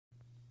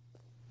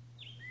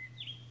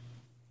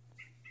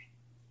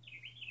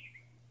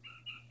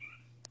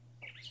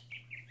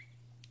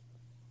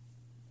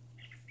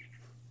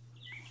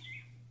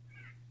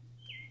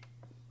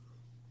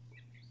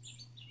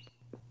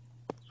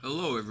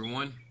Hello,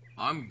 everyone.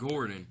 I'm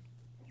Gordon.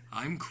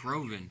 I'm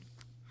Croven.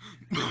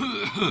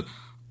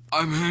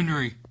 I'm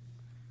Henry.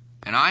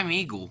 And I'm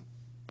Eagle.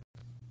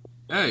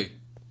 Hey.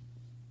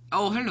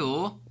 Oh,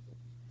 hello.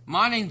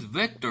 My name's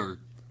Victor.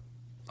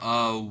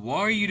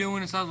 What are you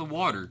doing inside the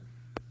water?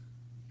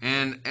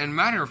 And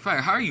matter of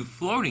fact, how are you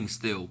floating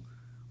still?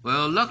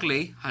 Well,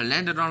 luckily, I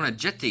landed on a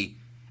jetty.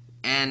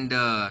 And,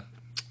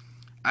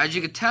 as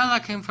you can tell, I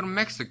came from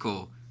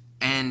Mexico.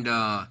 And,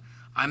 I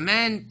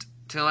meant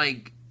to,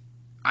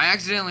 I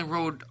accidentally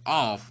rolled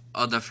off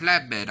of the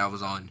flatbed I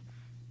was on.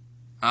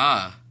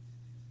 Ah.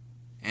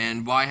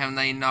 And why haven't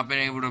they not been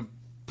able to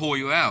pull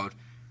you out?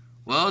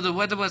 Well, the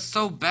weather was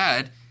so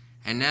bad,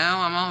 and now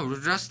I'm all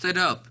rusted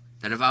up,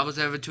 that if I was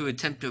ever to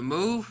attempt to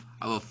move,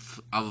 I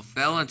will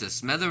fall into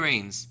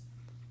smithereens.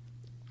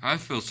 I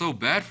feel so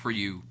bad for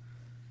you.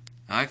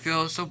 I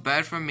feel so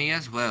bad for me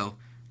as well,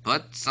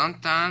 but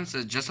sometimes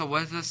it's just a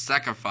worth a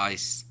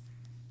sacrifice.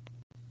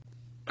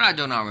 But I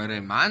do not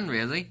really mind,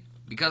 really,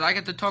 because I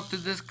get to talk to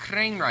this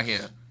crane right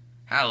here.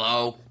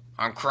 Hello,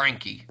 I'm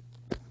Cranky.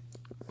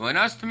 Well,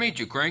 nice to meet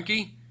you,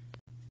 Cranky.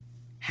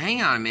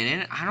 Hang on a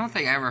minute, I don't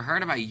think I ever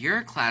heard about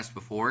your class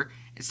before,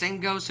 and same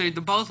goes to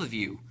the both of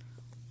you.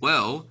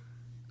 Well,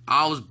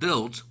 I was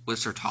built with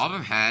Sir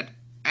Topham Hatt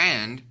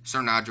and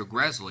Sir Nigel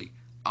Gresley.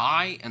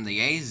 I am the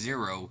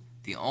A0,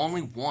 the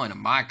only one of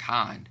my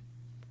kind.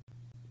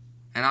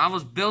 And I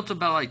was built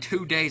about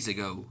 2 days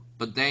ago,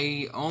 but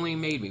they only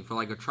made me for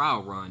a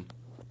trial run.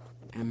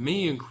 And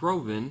me and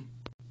Croven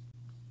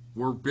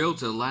were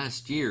built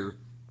last year,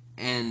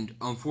 and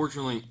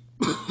unfortunately,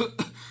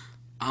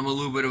 I'm a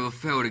little bit of a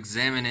failed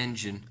examine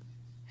engine.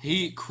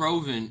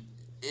 Croven,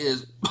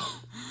 is...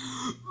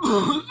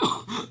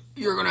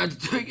 You're gonna have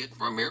to take it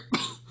from here.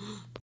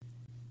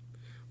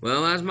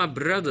 Well, as my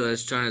brother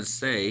is trying to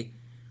say,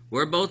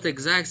 we're both the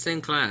exact same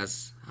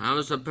class. I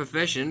was a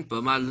proficient,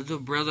 but my little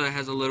brother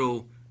has a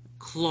little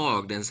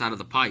clogged inside of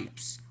the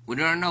pipes. We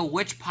don't know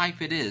which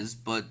pipe it is,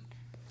 but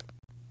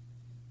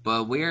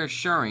we're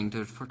assuring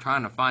for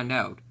trying to find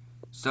out.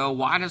 So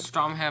why does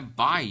Stromhab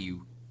buy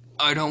you?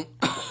 I don't...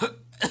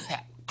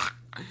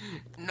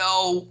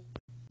 No.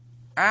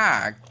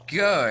 Ah,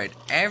 good.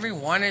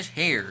 Everyone is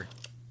here.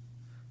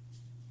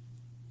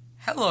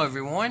 Hello,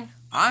 everyone.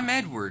 I'm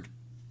Edward.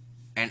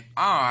 And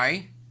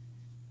I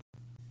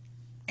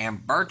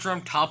am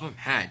Bertram Topham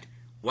Hatt.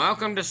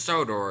 Welcome to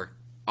Sordor,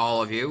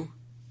 all of you.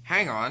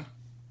 Hang on.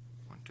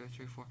 1, 2,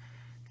 3, 4.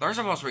 There's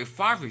supposed to be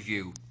 5 of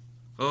you.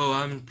 Oh,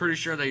 I'm pretty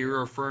sure that you're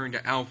referring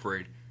to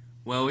Alfred.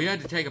 Well, we had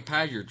to take a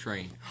passenger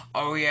train.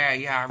 Oh, yeah,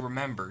 I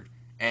remembered.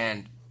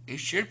 And it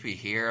should be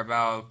here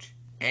about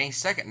any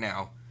second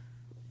now.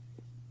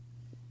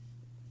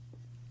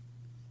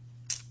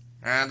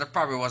 There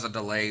probably was a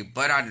delay,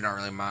 but I do not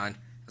really mind.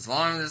 As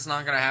long as it's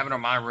not going to happen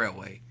on my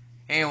railway.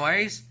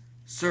 Anyways,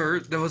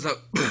 sir, there was a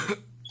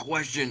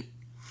question.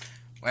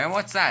 Well,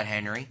 what's that,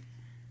 Henry?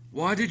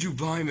 Why did you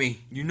buy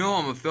me? You know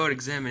I'm a failed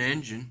examine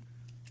engine.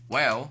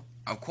 Well,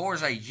 of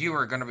course you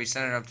were going to be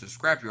sent up to the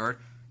scrapyard,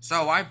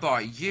 so I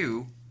bought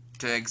you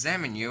to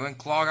examine you and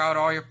clog out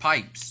all your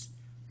pipes.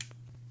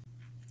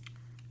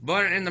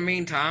 But in the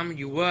meantime,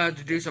 you will have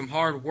to do some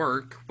hard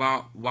work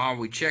while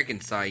we check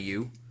inside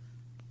you.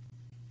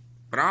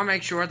 But I'll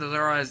make sure that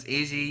they're as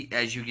easy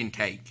as you can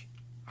take.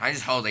 I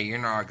just hope that you're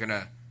not going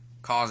to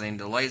cause any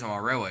delays on my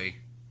railway.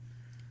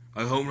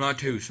 I hope not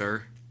too,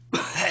 sir.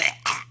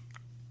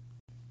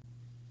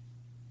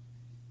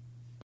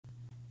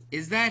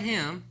 Is that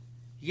him?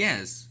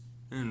 Yes.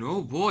 And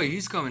oh boy,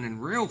 he's coming in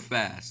real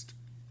fast.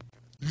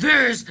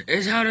 This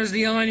is how does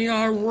the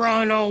LNER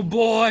run, oh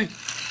boy!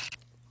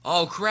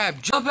 Oh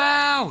crap, jump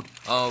out!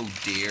 Oh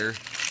dear.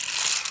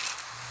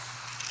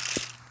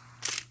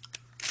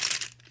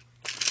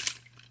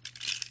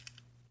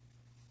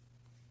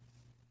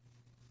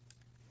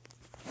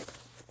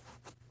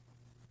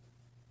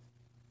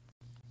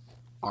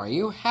 Are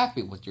you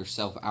happy with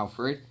yourself,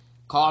 Alfred?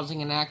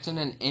 Causing an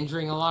accident and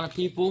injuring a lot of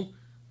people?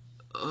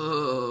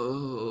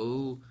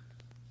 Oh,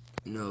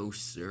 no,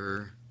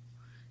 sir.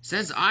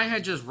 Since I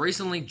had just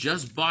recently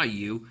bought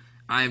you,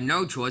 I have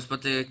no choice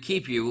but to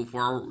keep you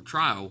for a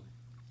trial.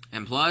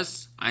 And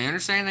plus, I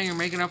understand that you're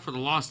making up for the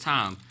lost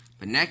time,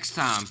 but next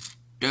time,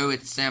 do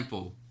it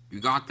simple.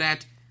 You got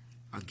that?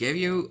 I'll give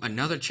you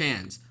another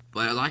chance,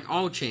 but like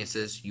all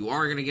chances, you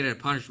are going to get a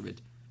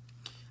punishment.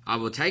 I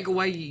will take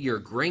away your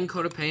green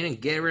coat of paint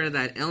and get rid of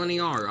that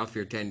LNER off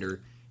your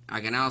tender. I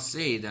can now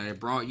see that it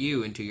brought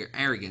you into your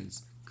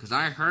arrogance, because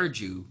I heard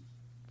you.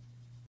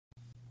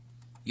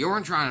 You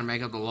weren't trying to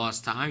make up the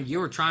lost time, you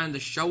were trying to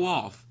show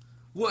off.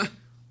 What?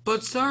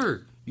 But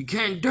sir, you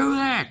can't do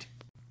that!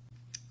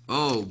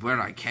 Oh, but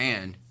I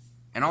can.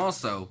 And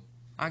also,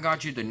 I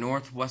got you the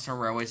Northwestern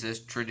Railway's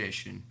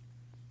tradition.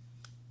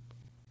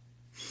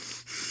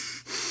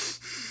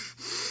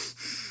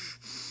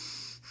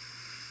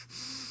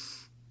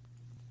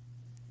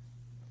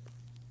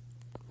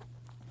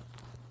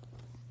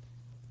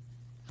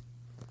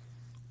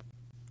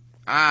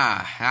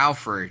 Ah,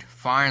 Alfred,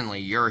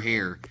 finally you're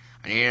here.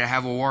 I needed to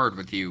have a word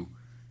with you.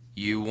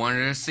 You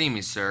wanted to see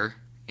me, sir.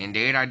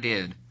 Indeed I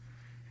did.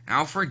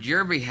 Alfred,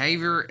 your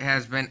behavior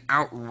has been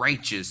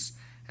outrageous,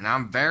 and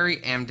I'm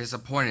very am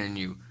disappointed in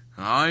you.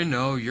 I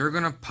know you're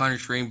gonna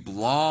punish me,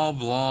 blah,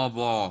 blah,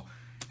 blah.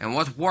 And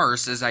what's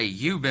worse is that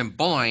you've been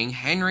bullying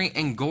Henry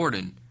and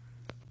Gordon.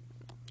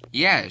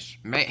 Yes,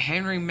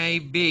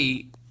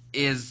 Henry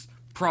is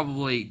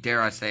probably,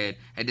 dare I say it,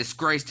 a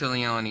disgrace to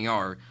the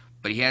LNER,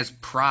 but he has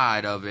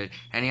pride of it,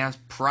 and he has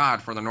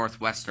pride for the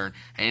Northwestern,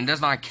 and he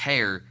does not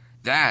care.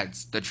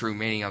 That's the true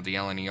meaning of the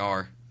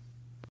LNER.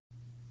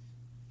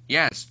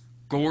 Yes,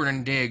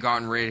 Gordon did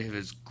gotten rid of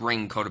his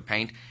green coat of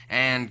paint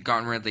and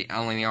gotten rid of the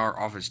LNER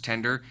off his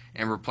tender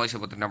and replaced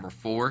it with the number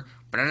 4,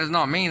 but that does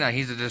not mean that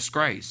he's a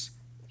disgrace.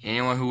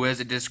 Anyone who is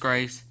a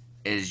disgrace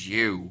is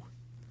you.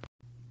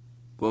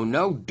 Well,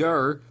 no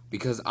dirt,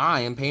 because I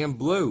am painted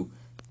blue.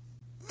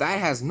 That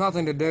has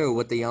nothing to do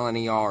with the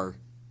LNER.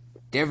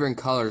 Different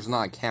colors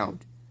not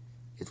count.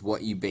 It's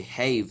what you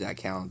behave that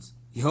counts.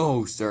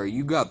 Yo, sir,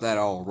 you got that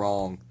all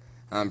wrong.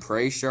 I'm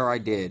pretty sure I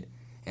did.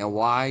 And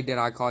why did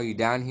I call you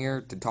down here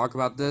to talk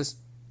about this?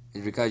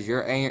 Is because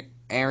your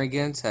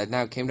arrogance has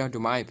now came down to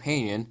my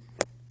opinion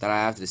that I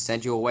have to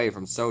send you away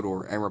from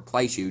Sordor and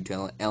replace you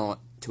to an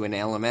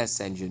LMS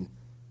engine.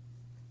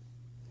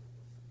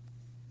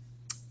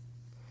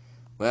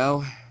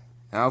 Well,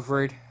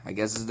 Alfred, I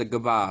guess it's the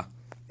goodbye.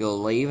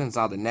 You'll leave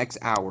inside the next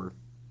hour.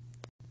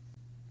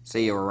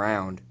 See you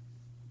around.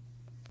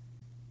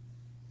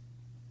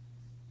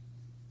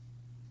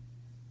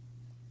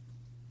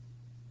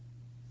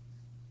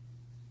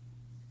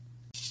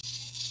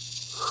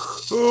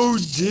 Oh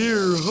dear,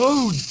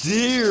 oh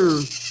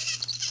dear.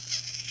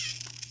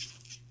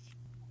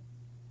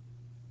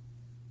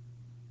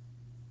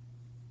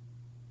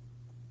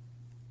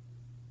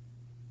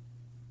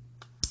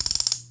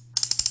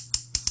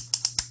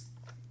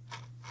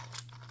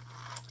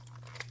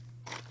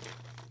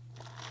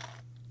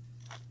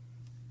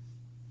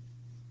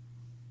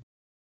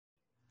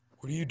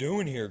 What are you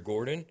doing here,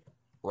 Gordon?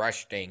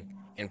 Resting.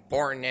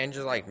 Important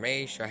engines like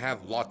me should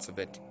have lots of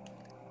it.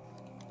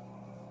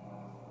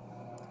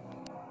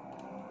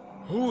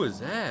 Who is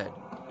that?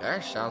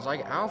 That sounds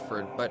like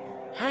Alfred, but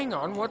hang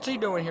on, what's he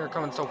doing here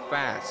coming so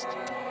fast?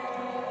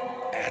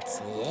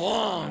 At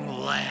long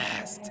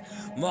last,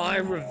 my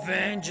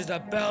revenge is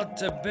about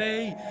to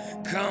be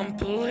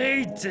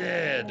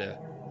completed.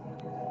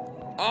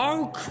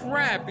 Oh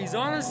crap, he's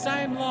on the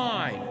same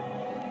line.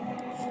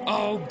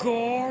 Oh,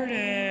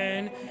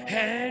 Gordon,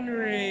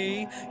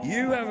 Henry,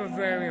 you have a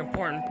very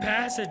important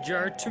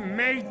passenger to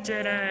meet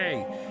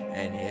today,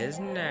 and his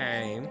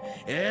name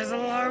is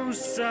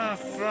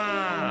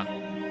Lucifer.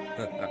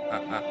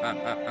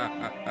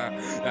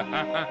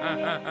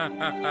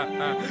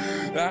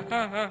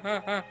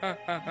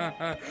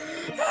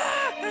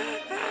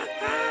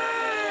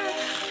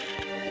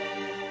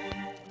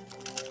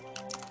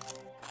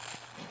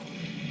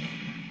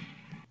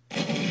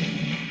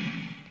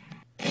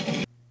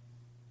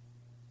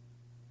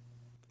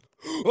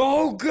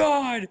 Oh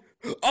God!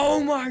 Oh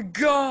my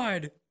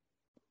God!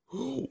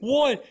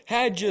 What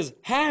had just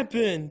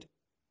happened?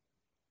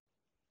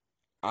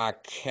 I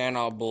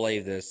cannot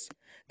believe this.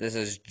 This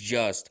is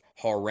just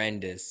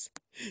horrendous.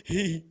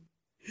 He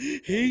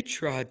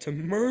tried to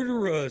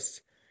murder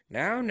us.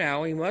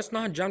 Now, he must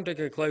not jump to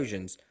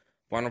conclusions.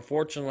 But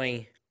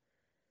unfortunately,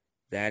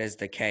 that is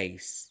the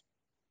case.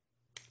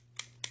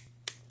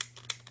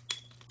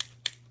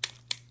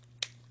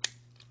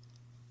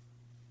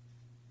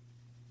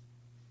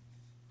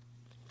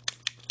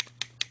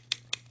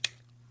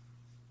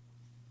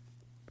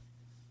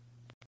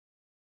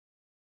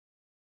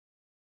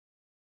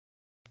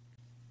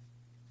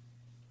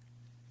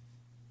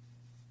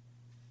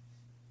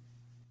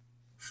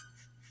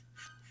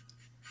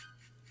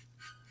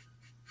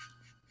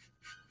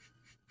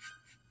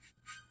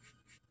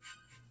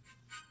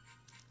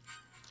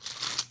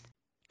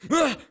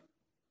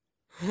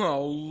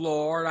 Oh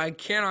Lord, I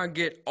cannot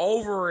get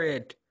over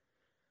it.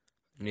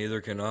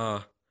 Neither can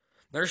I.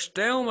 There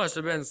still must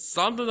have been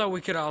something that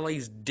we could at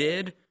least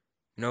did.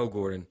 No,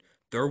 Gordon,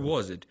 there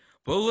wasn't.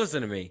 But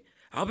listen to me.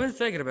 I've been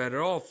thinking about it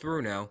all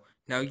through now.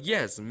 Now,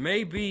 yes,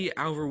 maybe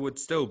Alfred would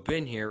still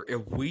been here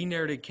if we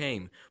nearly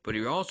came, but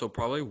he also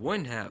probably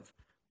wouldn't have.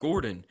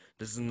 Gordon,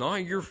 this is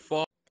not your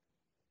fault.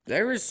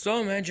 There is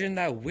some engine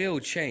that will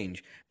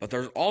change, but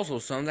there's also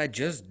some that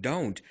just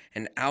don't,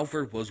 and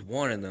Alfred was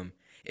one of them.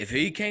 If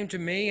he came to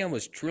me and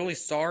was truly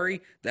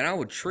sorry, then I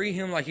would treat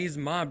him like he's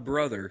my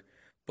brother.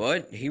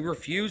 But he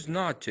refused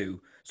not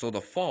to, so the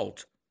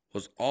fault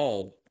was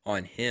all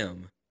on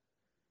him.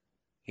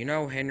 You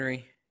know,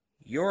 Henry,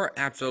 you're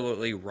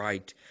absolutely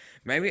right.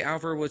 Maybe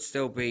Alfred would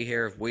still be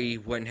here if we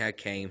wouldn't have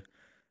came.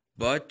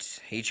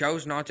 But he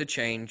chose not to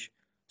change,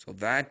 so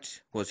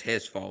that was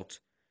his fault.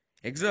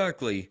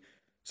 Exactly.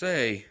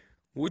 Say,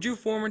 would you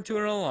form into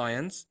an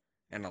alliance?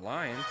 An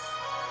alliance?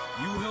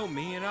 You help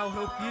me and I'll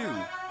help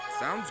you.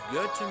 Sounds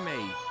good to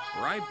me.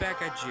 Right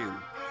back at you.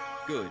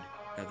 Good.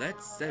 Now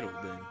that's settled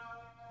then.